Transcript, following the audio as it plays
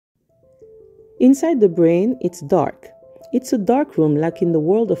Inside the brain, it's dark. It's a dark room like in the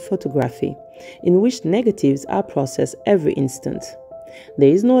world of photography, in which negatives are processed every instant. There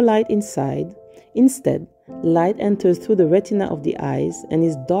is no light inside. Instead, light enters through the retina of the eyes and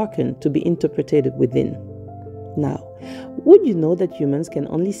is darkened to be interpreted within. Now, would you know that humans can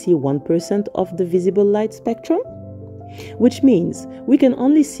only see 1% of the visible light spectrum? Which means we can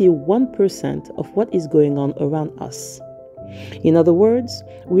only see 1% of what is going on around us. In other words,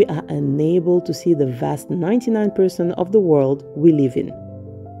 we are unable to see the vast 99% of the world we live in.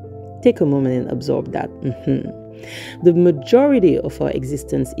 Take a moment and absorb that. The majority of our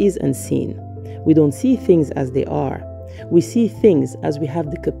existence is unseen. We don't see things as they are. We see things as we have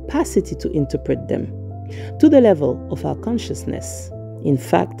the capacity to interpret them, to the level of our consciousness. In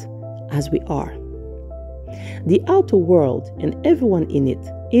fact, as we are. The outer world and everyone in it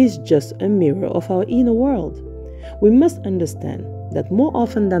is just a mirror of our inner world. We must understand that more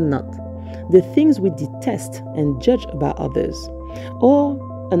often than not, the things we detest and judge about others, or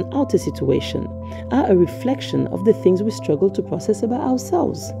an outer situation, are a reflection of the things we struggle to process about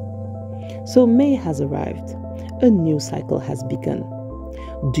ourselves. So May has arrived. A new cycle has begun.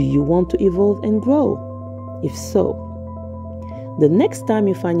 Do you want to evolve and grow? If so, the next time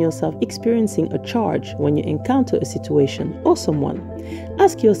you find yourself experiencing a charge when you encounter a situation or someone,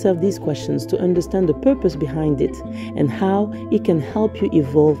 ask yourself these questions to understand the purpose behind it and how it can help you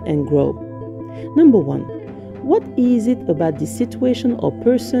evolve and grow. Number 1, what is it about this situation or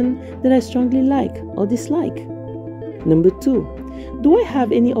person that I strongly like or dislike? Number 2, do I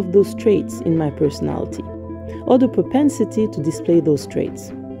have any of those traits in my personality or the propensity to display those traits?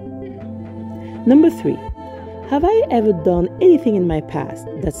 Number 3, have I ever done anything in my past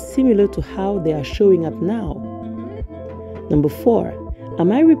that's similar to how they are showing up now? Number 4,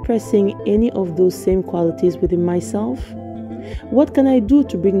 am I repressing any of those same qualities within myself? What can I do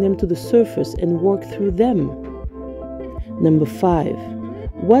to bring them to the surface and work through them? Number 5,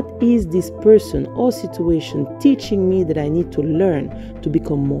 what is this person or situation teaching me that I need to learn to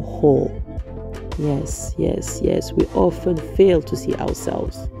become more whole? Yes, we often fail to see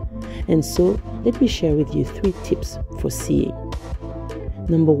ourselves. And so, let me share with you 3 tips for seeing.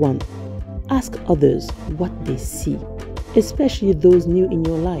 Number 1, ask others what they see, especially those new in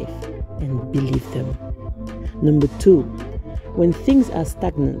your life, and believe them. Number 2, when things are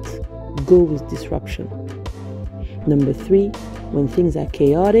stagnant, go with disruption. Number 3, when things are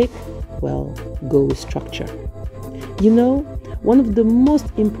chaotic, well, go with structure. You know, one of the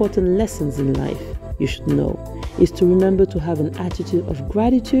most important lessons in life you should know is to remember to have an attitude of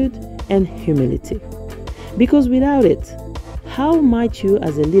gratitude and humility. Because without it, how might you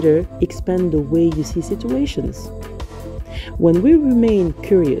as a leader expand the way you see situations? When we remain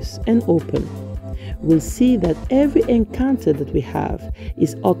curious and open, we'll see that every encounter that we have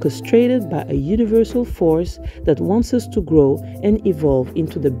is orchestrated by a universal force that wants us to grow and evolve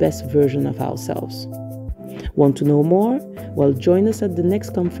into the best version of ourselves. Want to know more? Well, join us at the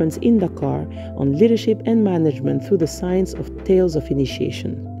next conference in Dakar on leadership and management through the science of tales of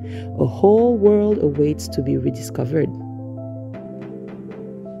initiation. A whole world awaits to be rediscovered.